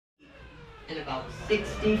and about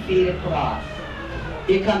 60 feet across.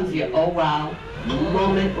 Here comes your oh wow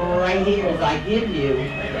moment right here as I give you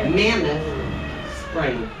Mammoth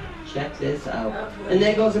Spring. Check this out. And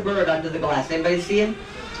there goes a bird under the glass. Anybody see him?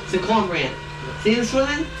 It's a cormorant. See him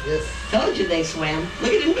swimming? Yes. Told you they swam.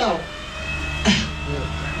 Look at him go.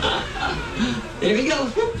 There he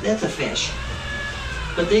goes. Whoop, that's a fish.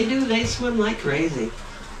 But they swim like crazy.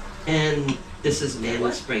 And this is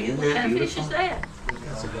Mammoth Spring. Isn't that beautiful? What kind of fish is that?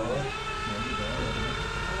 That's a gar.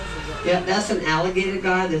 Yeah, that's an alligator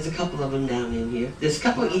gar. There's a couple of them down in here. There's a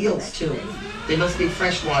couple of eels too. They must be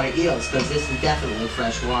freshwater eels because this is definitely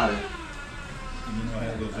fresh water. You know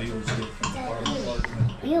how those eels get from part of the water?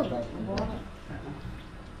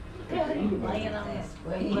 Laying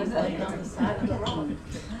on the side of the road.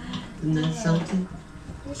 Isn't that something?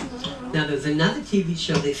 Now there's another TV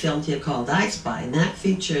show they filmed here called I Spy, and that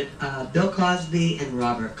featured Bill Cosby and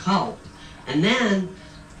Robert Culp. And then,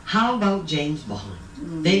 how about James Bond?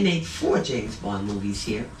 They made 4 James Bond movies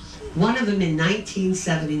here. One of them in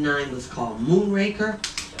 1979 was called Moonraker.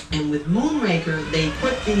 And with Moonraker, they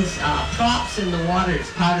put these props in the water as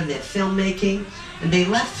part of their filmmaking. And they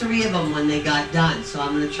left 3 of them when they got done. So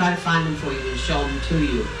I'm going to try to find them for you and show them to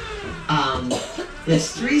you. There's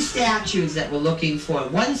 3 statues that we're looking for.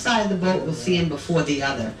 One side of the boat, we'll see them before the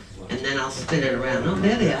other. And then I'll spin it around. Oh,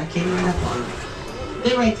 there they are. I came right up on them.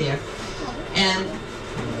 They're right there. And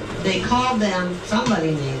they called them,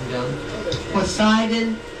 somebody named them,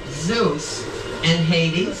 Poseidon, Zeus, and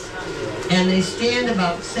Hades. And they stand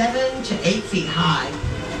about 7 to 8 feet high.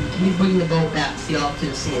 Let me bring the boat back so y'all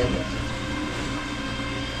can see them.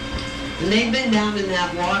 And they've been down in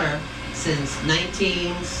that water since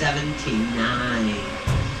 1979.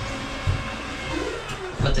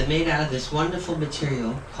 But they're made out of this wonderful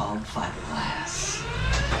material called fiberglass.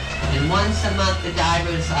 And once a month the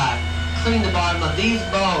divers clean the bottom of these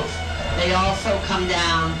boats. They also come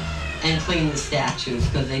down and clean the statues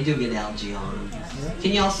because they do get algae on them.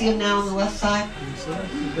 Can y'all see them now on the left side?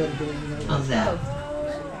 How's that?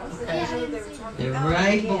 They're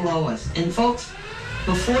right below us. And folks,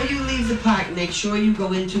 before you leave the park, make sure you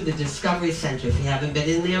go into the Discovery Center if you haven't been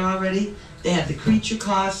in there already. They have the creature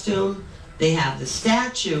costume, they have the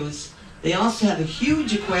statues, they also have a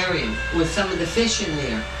huge aquarium with some of the fish in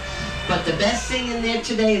there. But the best thing in there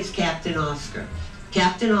today is Captain Oscar.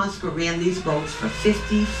 Captain Oscar ran these boats for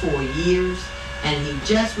 54 years, and he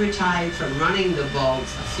just retired from running the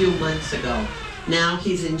boats a few months ago. Now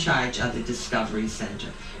he's in charge of the Discovery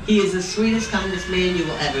Center. He is the sweetest, kindest man you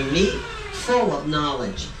will ever meet, full of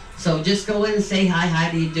knowledge. So just go in and say hi, how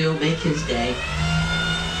do you do, make his day.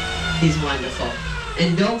 He's wonderful.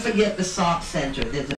 And don't forget the SOP Center. There's a